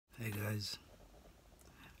guys,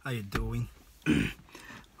 how you doing?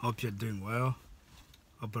 Hope you're doing well.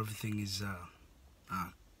 Hope everything is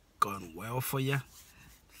going well for you.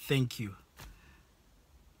 Thank you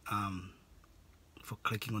for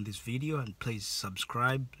clicking on this video, and please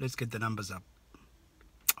subscribe. Let's get the numbers up.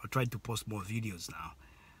 I'll try to post more videos now.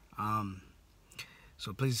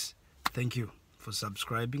 So please, thank you for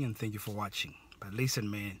subscribing and thank you for watching. But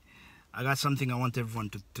listen, man, I got something I want everyone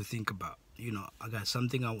to think about. You know, I got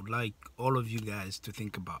something I would like all of you guys to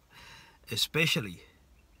think about, especially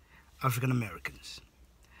African Americans.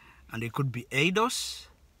 And it could be ADOS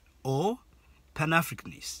or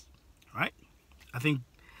Pan-Africanists, right? I think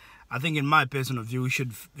in my personal view, we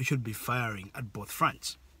should be firing at both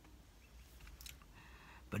fronts.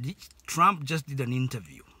 But Trump just did an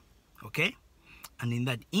interview, okay? And in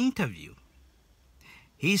that interview,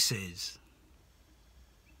 he says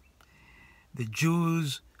the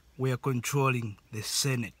Jews were controlling the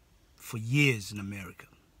Senate for years in America.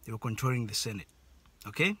 They were controlling the Senate,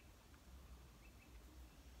 okay?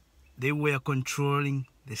 They were controlling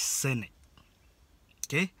the Senate,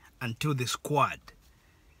 okay? Until the squad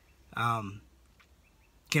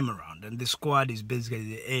came around. And the squad is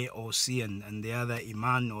basically the AOC and the other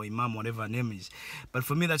imam or imam, whatever her name is. But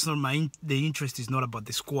for me, that's not the interest is not about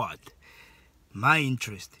the squad. My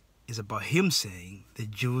interest is about him saying the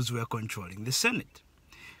Jews were controlling the Senate.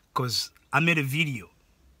 Because I made a video.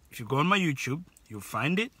 If you go on my YouTube, you'll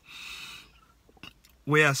find it,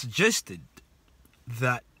 where I suggested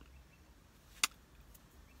that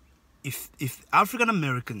if African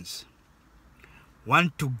Americans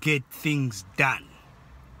want to get things done,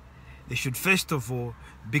 they should first of all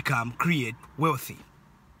create wealthy.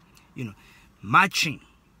 You know, matching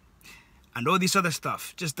and all this other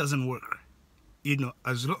stuff just doesn't work. You know,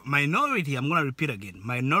 as minority, I'm gonna repeat again,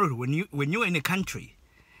 minority. When you're in a country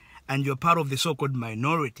and you're part of the so-called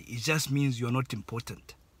minority, it just means you're not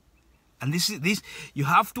important. And this you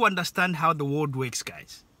have to understand how the world works,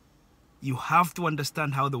 guys. You have to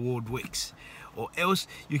understand how the world works, or else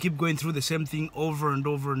you keep going through the same thing over and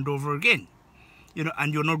over and over again, you know,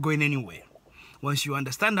 and you're not going anywhere. Once you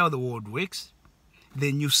understand how the world works,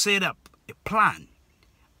 then you set up a plan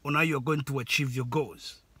on how you're going to achieve your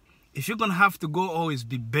goals. If you're going to have to go always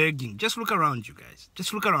be begging, just look around you, guys.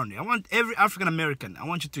 Just look around you. I want every African American, I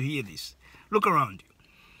want you to hear this. Look around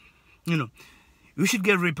you. You know, you should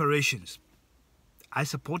get reparations. I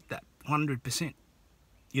support that 100%.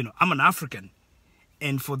 You know, I'm an African,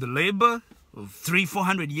 and for the labor of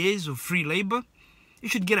 300-400 years of free labor, you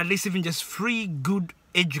should get at least even just free good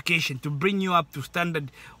education to bring you up to standard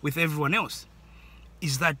with everyone else.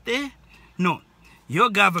 Is that there? No. Your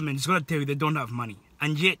government is going to tell you they don't have money,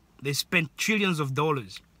 and yet they spent trillions of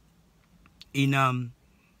dollars in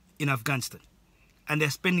Afghanistan, and they're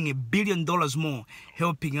spending $1 billion more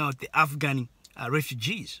helping out the Afghan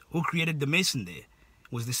refugees who created the mess in there.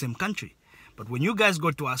 It was the same country. But when you guys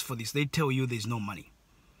go to ask for this, they tell you there's no money.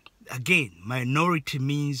 Again, minority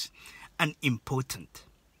means unimportant.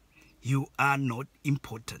 You are not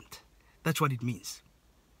important. That's what it means.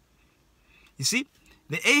 You see,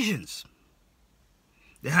 the Asians,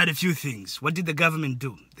 they had a few things. What did the government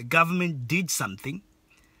do? The government did something,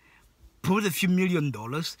 put a few $1 million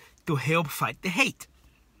to help fight the hate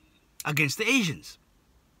against the Asians.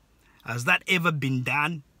 Has that ever been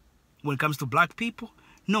done when it comes to black people?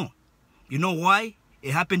 No. You know why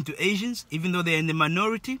it happened to Asians, even though they're in the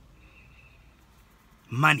minority?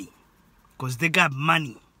 Money. Because they got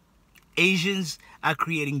money. Asians are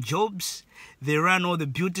creating jobs. They run all the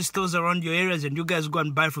beauty stores around your areas, and you guys go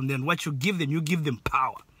and buy from them. What you give them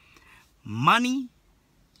power. Money,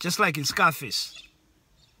 just like in Scarface,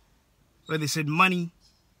 where they said money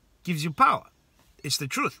gives you power. It's the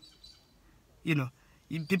truth. You know,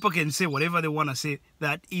 people can say whatever they want to say.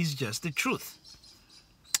 That is just the truth.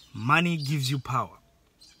 Money gives you power.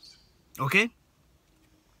 Okay?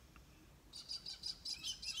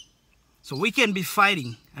 So we can be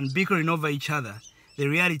fighting and bickering over each other. The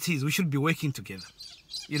reality is we should be working together.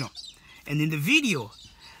 You know. And in the video,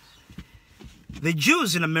 the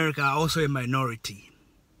Jews in America are also a minority.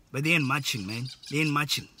 But they ain't matching, man. They ain't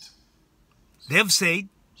matching. They've said,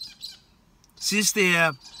 since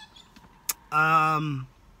their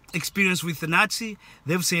experience with the Nazi,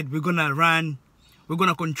 they've said, we're going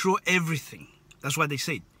to control everything. That's what they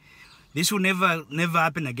said. This will never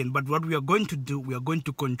happen again. But what we are going to do, we are going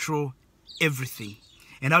to control everything.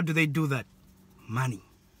 And how do they do that? Money.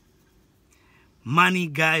 Money,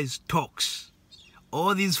 guys, talks.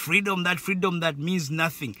 All this freedom that means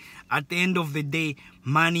nothing. At the end of the day,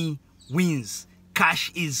 money wins.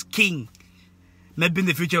 Cash is king. Maybe in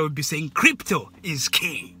the future we'll be saying crypto is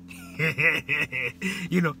king.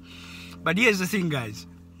 You know, But here's the thing, guys.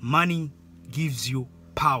 Money gives you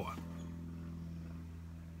power.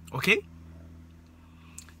 Okay?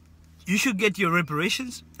 You should get your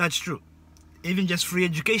reparations. That's true. Even just free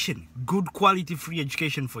education. Good quality free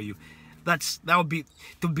education for you. That would be,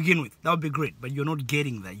 to begin with, that would be great. But you're not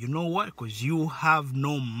getting that. You know what? Because you have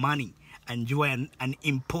no money. And you are an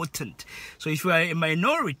important. So if you are a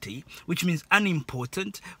minority, which means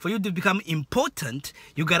unimportant, for you to become important,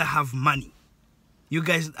 you gotta have money. You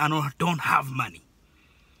guys don't have money.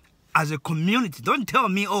 As a community, don't tell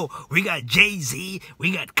me, oh, we got Jay-Z,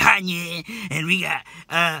 we got Kanye, and we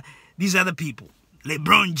got these other people,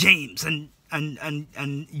 LeBron James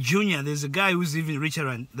and Junior. There's a guy who's even richer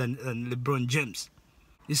than LeBron James.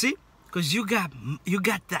 You see, because you got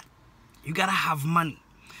that. You gotta have money.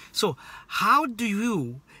 So how do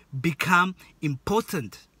you become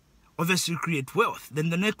important? Obviously, create wealth. Then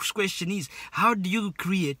the next question is, how do you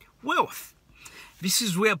create wealth? This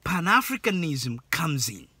is where Pan-Africanism comes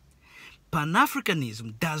in.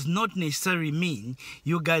 Pan-Africanism does not necessarily mean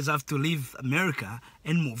you guys have to leave America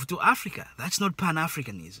and move to Africa. That's not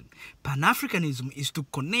Pan-Africanism. Pan-Africanism is to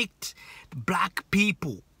connect black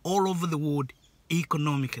people all over the world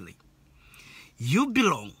economically. You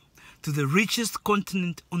belong to the richest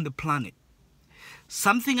continent on the planet.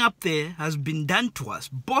 Something up there has been done to us,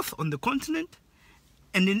 both on the continent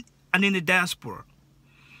and in the diaspora,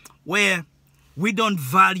 where we don't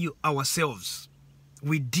value ourselves.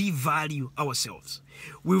 We devalue ourselves.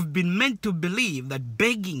 We've been meant to believe that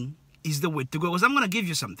begging is the way to go. Because I'm going to give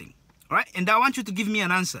you something, all right? And I want you to give me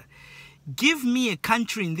an answer. Give me a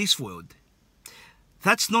country in this world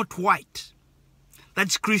that's not white,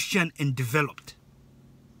 that's Christian and developed.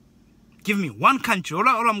 Give me one country. All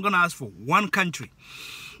I'm going to ask for, one country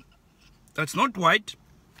that's not white,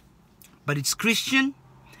 but it's Christian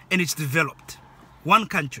and it's developed. One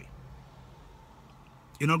country.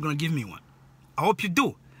 You're not going to give me one. I hope you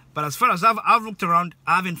do. But as far as I've looked around,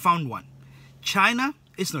 I haven't found one. China,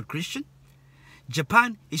 it's not Christian.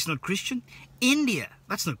 Japan, it's not Christian. India,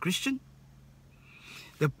 that's not Christian.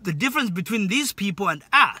 The difference between these people and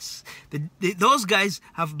us, those guys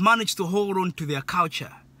have managed to hold on to their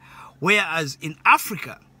culture. Whereas in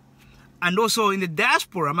Africa, and also in the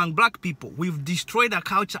diaspora among black people, we've destroyed our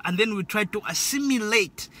culture and then we try to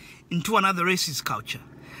assimilate into another racist culture.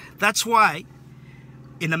 That's why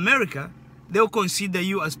in America, they'll consider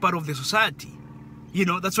you as part of the society. You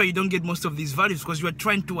know, that's why you don't get most of these values, because you are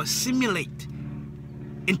trying to assimilate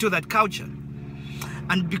into that culture.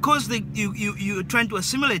 And because you're trying to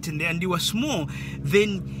assimilate in there and you are small,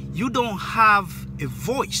 then you don't have a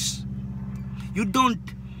voice. You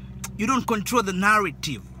don't control the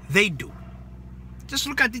narrative. They do. Just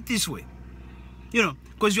look at it this way. You know,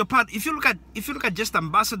 because you're part. If you look at just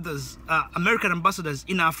ambassadors, American ambassadors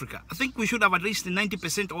in Africa, I think we should have at least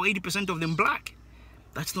 90% or 80% of them black.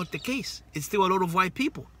 That's not the case. It's still a lot of white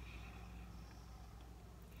people.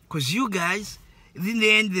 Because you guys, in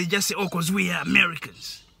the end, they just say, oh, because we are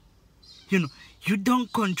Americans. You know, you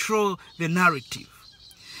don't control the narrative.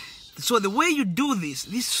 So the way you do this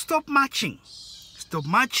stop marching. Stop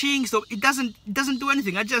marching. Stop. It doesn't do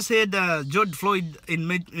anything. I just heard George Floyd in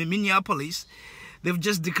Minneapolis. They've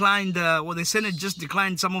just declined, the Senate just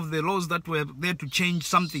declined some of the laws that were there to change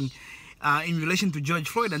something in relation to George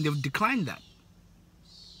Floyd, and they've declined that.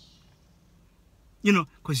 You know,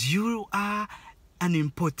 because you are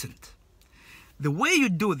unimportant. The way you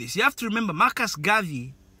do this, you have to remember Marcus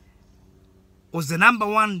Garvey was the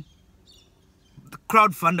 #1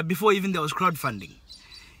 crowdfunder before even there was crowdfunding.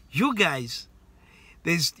 You guys,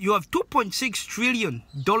 you have $2.6 trillion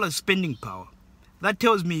spending power. That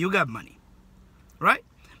tells me you got money, right?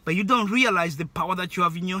 But you don't realize the power that you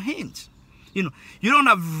have in your hands. You know, you don't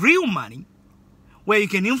have real money where you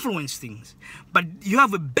can influence things, but you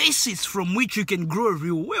have a basis from which you can grow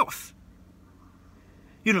real wealth.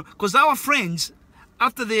 You know, because our friends,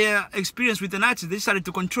 after their experience with the Nazis, they started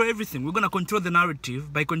to control everything. We're going to control the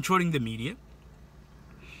narrative by controlling the media.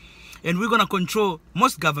 And we're going to control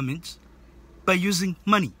most governments by using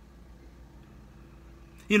money.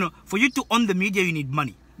 You know, for you to own the media, you need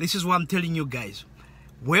money. This is what I'm telling you guys.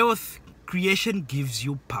 Wealth creation gives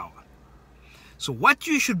you power. So what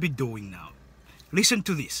you should be doing now, listen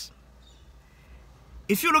to this.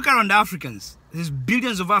 If you look around Africans, there's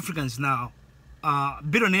billions of Africans now,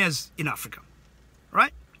 billionaires in Africa,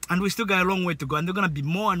 right? And we still got a long way to go, and they're going to be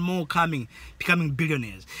more and more becoming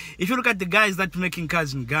billionaires. If you look at the guys that are making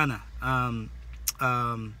cars in Ghana,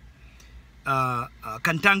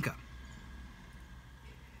 Kantanka.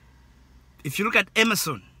 If you look at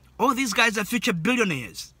Emerson, all these guys are future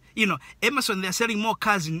billionaires. You know, Emerson, they're selling more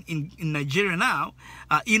cars in Nigeria now.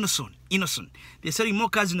 Innocent. They're selling more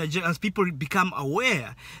cars in Nigeria as people become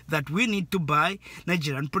aware that we need to buy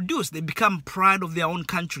Nigerian produce. They become proud of their own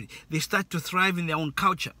country. They start to thrive in their own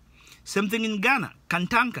culture. Same thing in Ghana,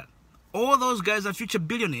 Kantanka. All those guys are future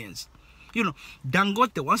billionaires. You know,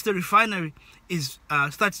 Dangote, once the refinery is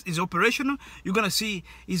operational, you're going to see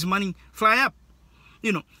his money fly up.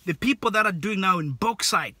 You know, the people that are doing now in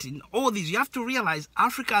bauxite, in all these, you have to realize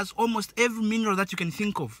Africa has almost every mineral that you can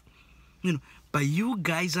think of. You know, but you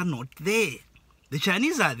guys are not there. The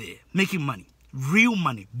Chinese are there making money, real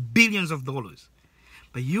money, billions of dollars.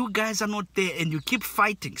 But you guys are not there, and you keep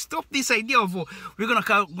fighting. Stop this idea of, oh, we're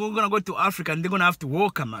gonna go to Africa and they're gonna have to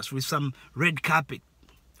welcome us with some red carpet.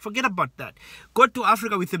 Forget about that. Go to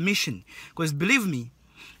Africa with a mission, because believe me,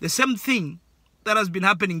 the same thing that has been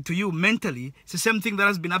happening to you mentally, it's the same thing that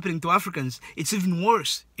has been happening to Africans. It's even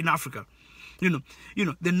worse in Africa. You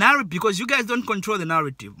know, the narrative, because you guys don't control the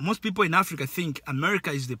narrative. Most people in Africa think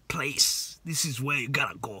America is the place. This is where you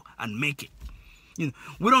gotta go and make it. You know,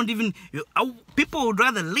 we don't even, people would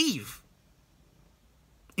rather leave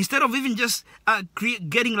instead of even just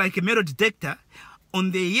getting like a metal detector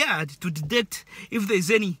on their yard to detect if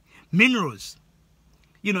there's any minerals.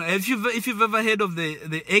 You know, if you've ever heard of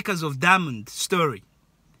the acres of diamond story,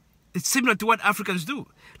 it's similar to what Africans do.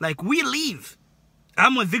 Like, we leave.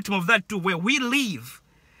 I'm a victim of that too, where we leave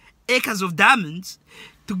acres of diamonds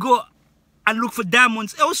to go and look for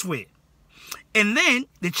diamonds elsewhere. And then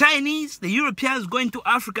the Chinese, the Europeans go into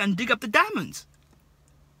Africa and dig up the diamonds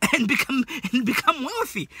and become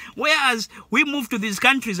wealthy. Whereas we move to these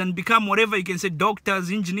countries and become whatever you can say, doctors,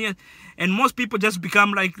 engineers, and most people just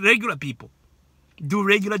become like regular people. Do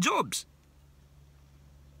regular jobs.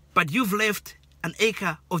 But you've left an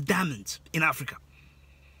acre of diamonds in Africa.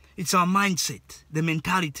 It's our mindset, the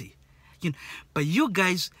mentality. You know, but you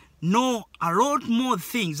guys know a lot more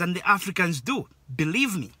things than the Africans do.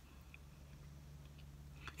 Believe me.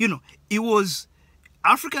 You know, it was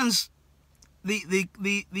Africans, the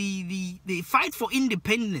fight for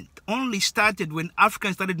independence only started when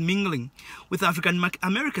Africans started mingling with African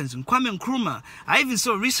Americans. And Kwame Nkrumah, I even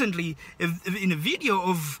saw recently in a video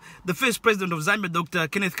of the first president of Zambia, Dr.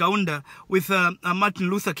 Kenneth Kaunda, with Martin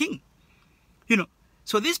Luther King. You know,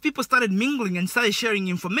 so these people started mingling and started sharing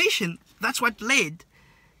information. That's what led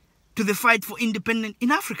to the fight for independence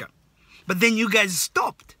in Africa. But then you guys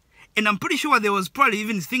stopped. And I'm pretty sure there was probably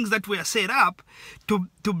even things that were set up to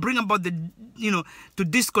bring about the, you know, to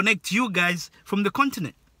disconnect you guys from the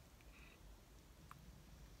continent.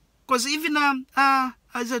 Because even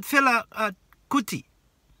as a fella Kuti,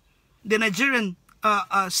 the Nigerian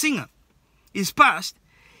singer, is passed,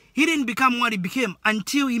 he didn't become what he became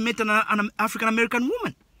until he met an African-American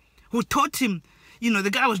woman who taught him, you know, the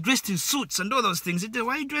guy was dressed in suits and all those things. He said,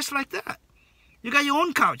 why are you dressed like that? You got your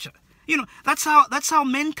own culture. You know, that's how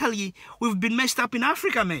mentally we've been messed up in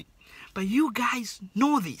Africa, mate. But you guys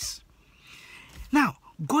know this. Now,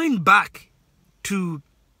 going back to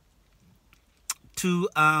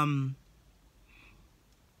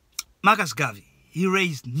Marcus Garvey, he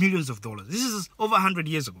raised millions of dollars. This is over 100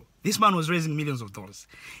 years ago. This man was raising millions of dollars.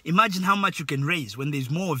 Imagine how much you can raise when there's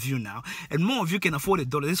more of you now, and more of you can afford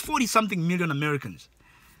 $1. There's 40-something million Americans.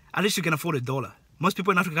 At least you can afford $1. Most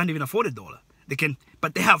people in Africa can't even afford $1. They can,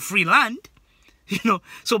 but they have free land, you know.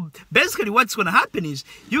 So basically what's going to happen is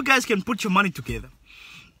you guys can put your money together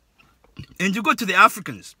and you go to the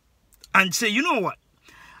Africans and say, you know what,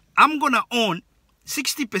 I'm going to own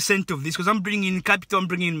 60% of this because I'm bringing in capital, I'm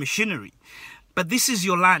bringing in machinery, but this is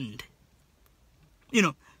your land, you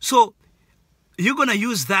know. So you're going to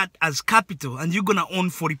use that as capital and you're going to own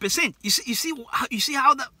 40%. You see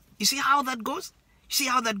how that goes? You see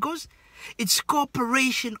how that goes? It's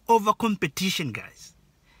cooperation over competition, guys.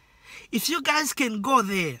 If you guys can go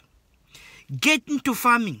there, get into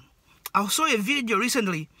farming. I saw a video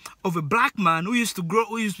recently of a black man who used to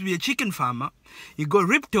be a chicken farmer. He got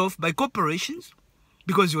ripped off by corporations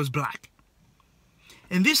because he was black.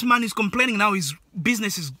 And this man is complaining now his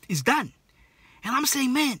business is done. And I'm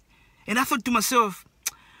saying, man, and I thought to myself,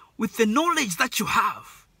 with the knowledge that you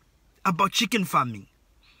have about chicken farming,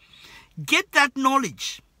 get that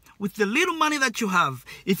knowledge. With the little money that you have,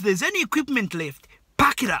 if there's any equipment left,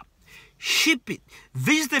 pack it up, ship it,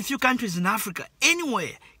 visit a few countries in Africa,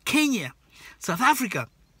 anywhere, Kenya, South Africa,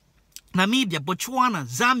 Namibia, Botswana,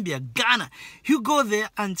 Zambia, Ghana. You go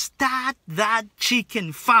there and start that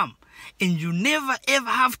chicken farm, and you never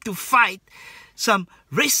ever have to fight some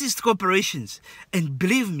racist corporations. And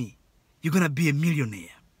believe me, you're gonna be a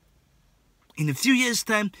millionaire. In a few years'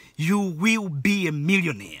 time, you will be a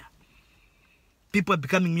millionaire. people are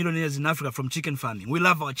becoming millionaires in Africa from chicken farming. We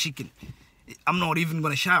love our chicken. I'm not even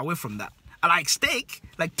going to shy away from that. I like steak,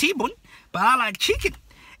 like T-bone, but I like chicken.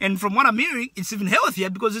 And from what I'm hearing, it's even healthier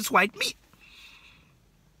because it's white meat.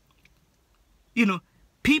 You know,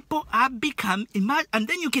 people are becoming, and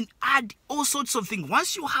then you can add all sorts of things.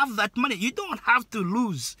 Once you have that money, you don't have to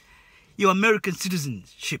lose your American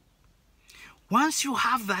citizenship. Once you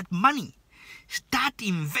have that money, start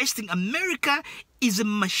investing. America is a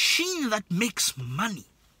machine that makes money.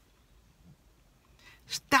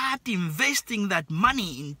 Start investing that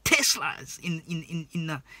money in Teslas,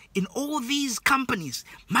 in all these companies,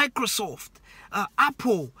 Microsoft,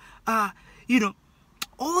 Apple, you know,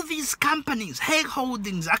 all these companies, Hague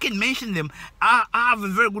Holdings, I can mention them. I have a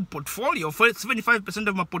very good portfolio. For 75%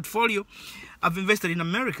 of my portfolio, I've invested in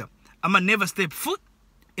America. I might never step foot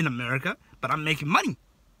in America, but I'm making money.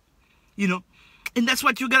 You know, and that's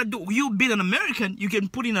what you gotta do. You being an American, you can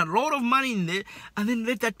put in a lot of money in there and then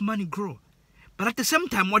let that money grow. But at the same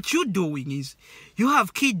time, what you're doing is you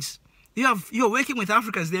have kids. You're working with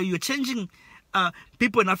Africans there. You're changing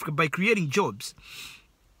people in Africa by creating jobs.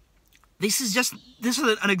 This is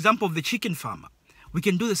an example of the chicken farmer. We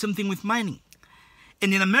can do the same thing with mining.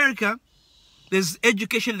 And in America, there's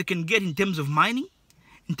education they can get in terms of mining,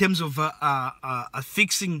 in terms of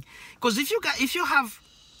fixing. Because if you have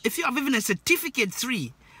even a certificate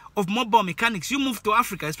 3 of mobile mechanics, you move to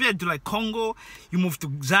Africa, especially to like Congo, you move to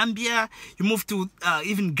Zambia, you move to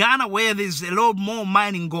even Ghana, where there's a lot more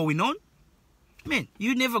mining going on. Man,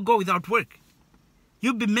 you never go without work.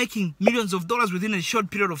 You'll be making millions of dollars within a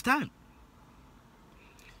short period of time.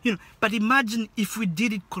 You know, but imagine if we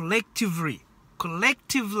did it collectively.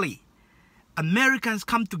 Americans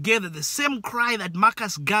come together, the same cry that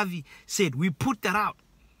Marcus Garvey said, we put that out.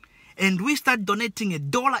 And we start donating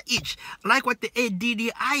 $1 each, like what the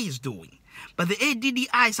ADDI is doing. But the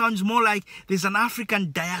ADDI sounds more like there's an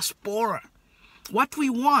African diaspora. What we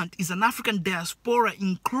want is an African diaspora,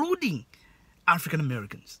 including African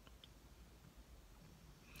Americans.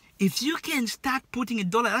 If you can start putting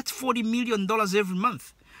 $1, that's $40 million every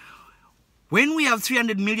month. When we have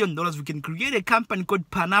 $300 million, we can create a company called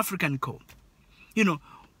Pan-African Co. You know,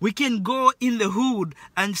 we can go in the hood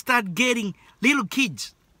and start getting little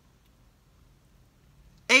kids,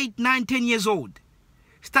 8, 9, 10 years old.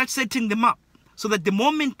 Start setting them up so that the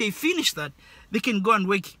moment they finish that, they can go and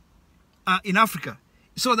work in Africa,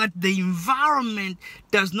 so that the environment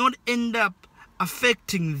does not end up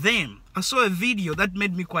affecting them. I saw a video that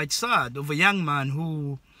made me quite sad of a young man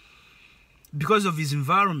who, because of his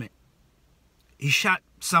environment, he shot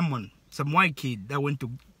someone, some white kid that went to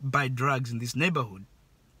buy drugs in this neighborhood.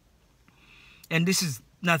 And this is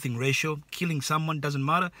nothing racial. Killing someone doesn't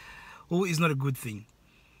matter. Oh, is not a good thing.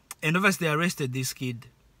 And obviously they arrested this kid.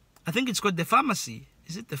 I think it's called The Pharmacy.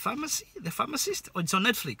 Is it The Pharmacy? The Pharmacist? Or it's on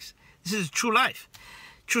Netflix. This is true life.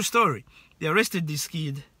 True story. They arrested this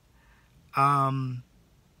kid. Went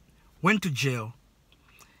to jail.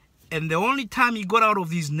 And the only time he got out of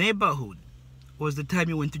his neighborhood was the time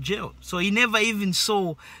he went to jail. So he never even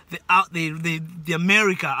saw the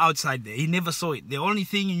America outside there. He never saw it. The only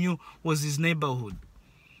thing he knew was his neighborhood.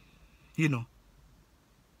 You know.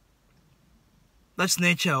 That's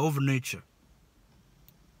nature over nature.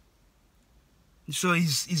 So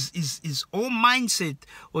his whole mindset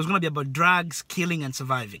was going to be about drugs, killing, and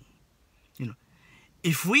surviving. You know,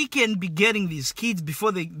 if we can be getting these kids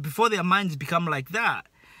before their minds become like that,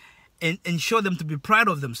 and show them to be proud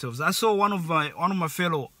of themselves. I saw one of my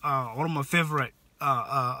favorite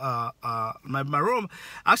my role,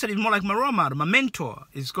 actually more like my role model, my mentor.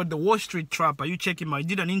 It's called the Wall Street Trapper. You check him out. I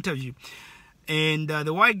did an interview, and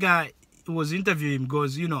the white guy who was interviewing him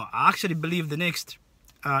goes, you know, I actually believe the next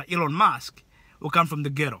Elon Musk will come from the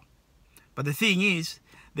ghetto. But the thing is,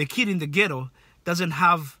 the kid in the ghetto doesn't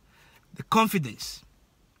have the confidence.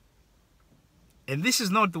 And this is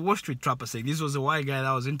not the Wall Street Trapper saying. This was a white guy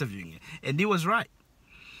that was interviewing. And he was right.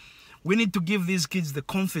 We need to give these kids the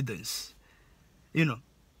confidence. You know.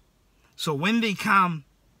 So when they come,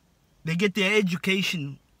 they get their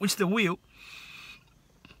education, which they will.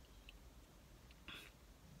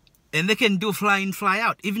 And they can do fly in, fly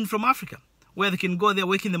out, even from Africa, where they can go there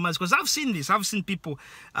working the mines. Because I've seen this. I've seen people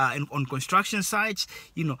on construction sites,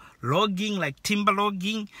 you know, logging, like timber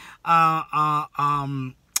logging,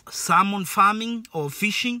 salmon farming or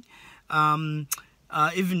fishing,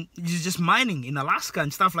 even just mining in Alaska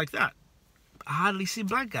and stuff like that. I hardly see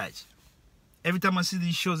black guys. Every time I see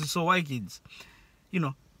these shows, it's all white kids, you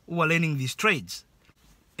know, who are learning these trades.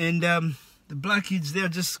 And the black kids, they're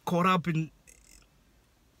just caught up in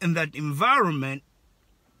that environment,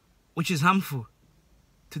 which is harmful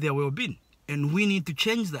to their well-being. And we need to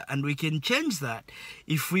change that. And we can change that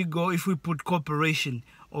if we put cooperation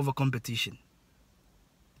over competition.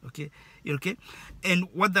 Okay? Okay? And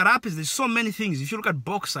what that happens, there's so many things. If you look at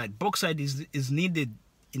bauxite is needed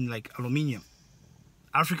in like aluminium.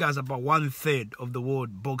 Africa has about 1/3 of the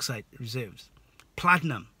world bauxite reserves.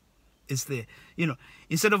 Platinum is there. You know,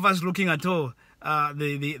 instead of us looking at the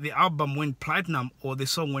album went platinum or the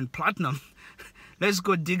song went platinum, let's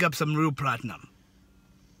go dig up some real platinum.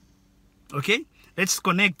 Okay? Let's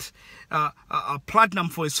connect platinum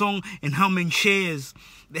for a song and how many shares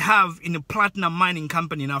they have in a platinum mining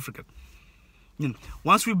company in Africa. You know,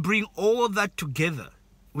 once we bring all that together,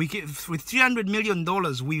 we can, with $300 million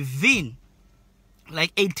within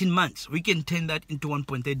like 18 months, we can turn that into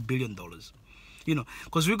 $1.8 billion. You know,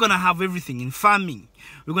 because we're going to have everything in farming.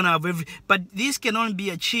 We're going to have everything. But this can only be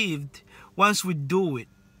achieved once we do it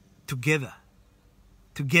together.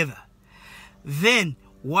 Together. Then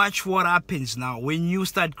watch what happens now when you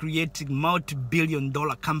start creating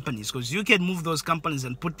multi-billion-dollar companies, because you can move those companies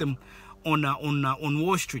and put them on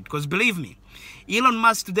Wall Street. Because believe me, Elon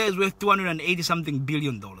Musk today is worth $280-something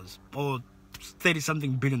billion or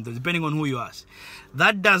 30-something billion, depending on who you ask.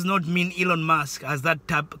 That does not mean Elon Musk has that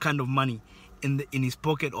kind of money in his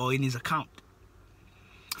pocket or in his account.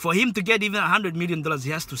 For him to get even $100 million,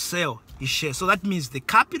 he has to sell his shares. So that means the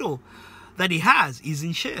capital that he has is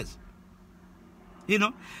in shares. You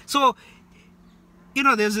know, so, you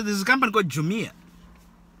know, there's a company called Jumia,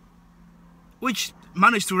 which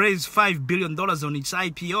managed to raise $5 billion on its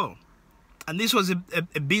IPO. And this was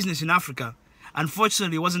a business in Africa.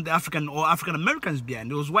 Unfortunately, it wasn't the African or African Americans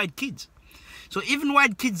behind, it was white kids. So even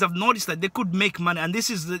white kids have noticed that they could make money. And this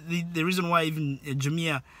is the reason why even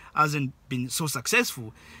Jumia hasn't been so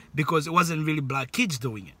successful, because it wasn't really black kids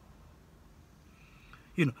doing it.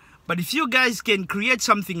 You know, but if you guys can create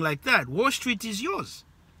something like that, Wall Street is yours.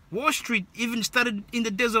 Wall Street even started in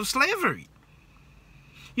the days of slavery.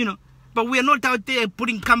 You know, but we are not out there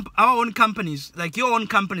putting our own companies, like your own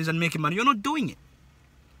companies, and making money. You're not doing it.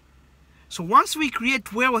 So once we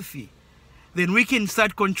create wealthy, then we can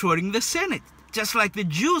start controlling the Senate, just like the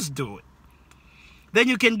Jews do it. Then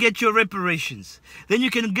you can get your reparations. Then you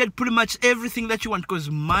can get pretty much everything that you want, because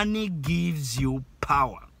money gives you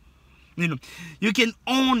power. You know, you can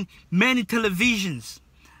own many televisions.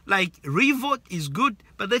 Like, revote is good,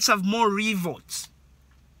 but let's have more revotes.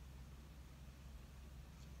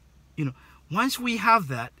 You know, once we have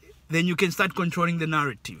that, then you can start controlling the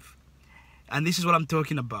narrative. And this is what I'm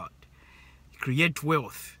talking about. Create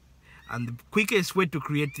wealth. And the quickest way to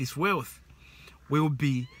create this wealth will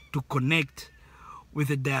be to connect with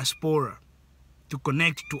the diaspora, to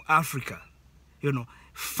connect to Africa, you know,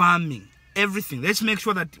 farming, everything. Let's make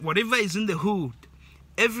sure that whatever is in the hood,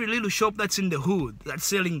 every little shop that's in the hood that's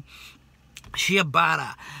selling shea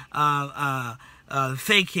butter,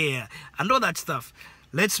 fake hair, and all that stuff,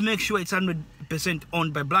 let's make sure it's 100%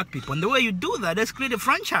 owned by black people. And the way you do that, let's create a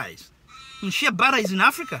franchise. And shea butter is in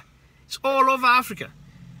Africa. It's all over Africa.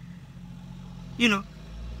 You know,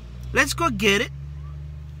 let's go get it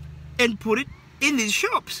and put it in these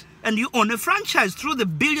shops. And you own a franchise through the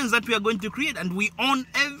billions that we are going to create. And we own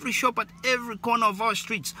every shop at every corner of our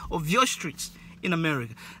streets, of your streets in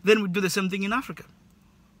America. Then we do the same thing in Africa.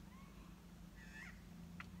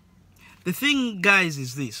 The thing, guys,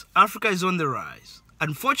 is this. Africa is on the rise.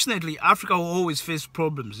 Unfortunately, Africa will always face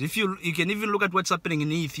problems. If you can even look at what's happening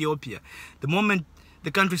in Ethiopia. The moment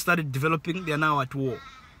the country started developing, they are now at war.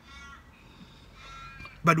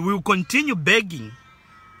 But we will continue begging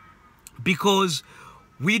because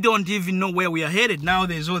we don't even know where we are headed. Now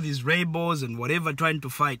there's all these rebels and whatever trying to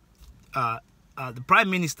fight the prime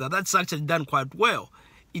minister. That's actually done quite well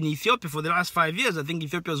in Ethiopia for the last 5 years. I think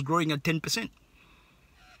Ethiopia was growing at 10%.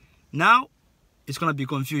 Now it's going to be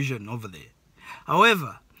confusion over there.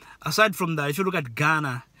 However, aside from that, if you look at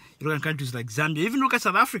Ghana, you look at countries like Zambia, even look at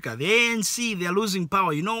South Africa, the ANC, they're losing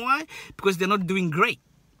power. You know why? Because they're not doing great.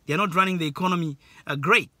 They're not running the economy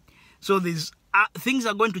great. So these things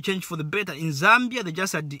are going to change for the better. In Zambia, they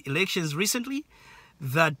just had the elections recently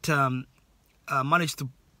that managed to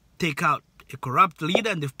take out a corrupt leader,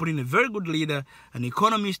 and they've put in a very good leader, an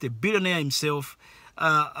economist, a billionaire himself,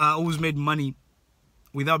 who's made money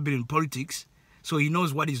without being in politics. So he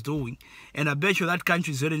knows what he's doing. And I bet you that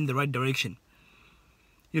country is headed in the right direction.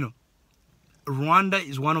 You know, Rwanda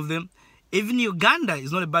is one of them. Even Uganda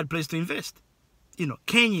is not a bad place to invest. You know,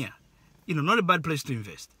 Kenya, you know, not a bad place to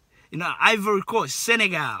invest. You know, Ivory Coast,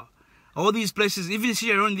 Senegal, all these places, even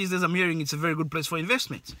Sierra Leone these days, I'm hearing it's a very good place for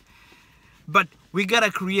investments. But we got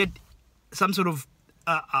to create some sort of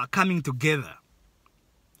coming together.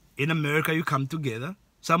 In America, you come together.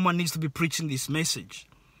 Someone needs to be preaching this message.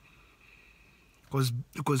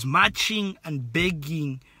 Because matching and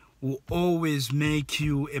begging will always make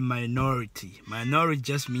you a minority. Minority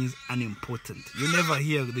just means unimportant. You never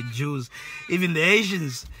hear the Jews, even the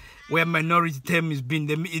Asians, where minority term is being,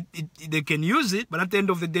 they can use it, but at the end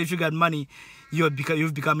of the day, if you got money,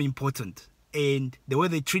 you've become important. And the way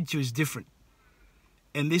they treat you is different.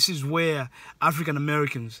 And this is where African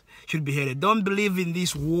Americans should be headed. Don't believe in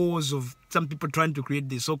these wars of some people trying to create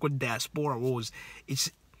these so-called diaspora wars.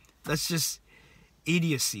 That's just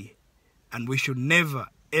idiocy. And we should never,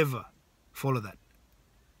 ever follow that.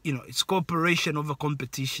 You know, it's cooperation over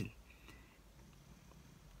competition.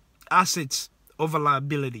 Assets over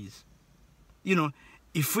liabilities. You know,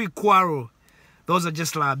 if we quarrel, those are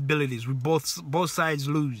just liabilities. We both sides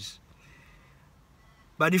lose.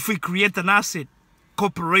 But if we create an asset,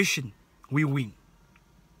 cooperation, we win.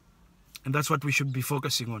 And that's what we should be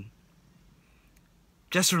focusing on.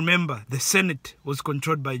 Just remember, the Senate was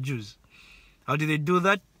controlled by Jews. How did they do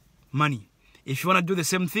that? Money. If you want to do the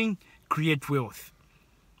same thing, create wealth.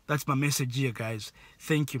 That's my message here, guys.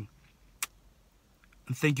 Thank you.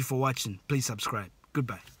 And thank you for watching. Please subscribe.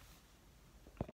 Goodbye.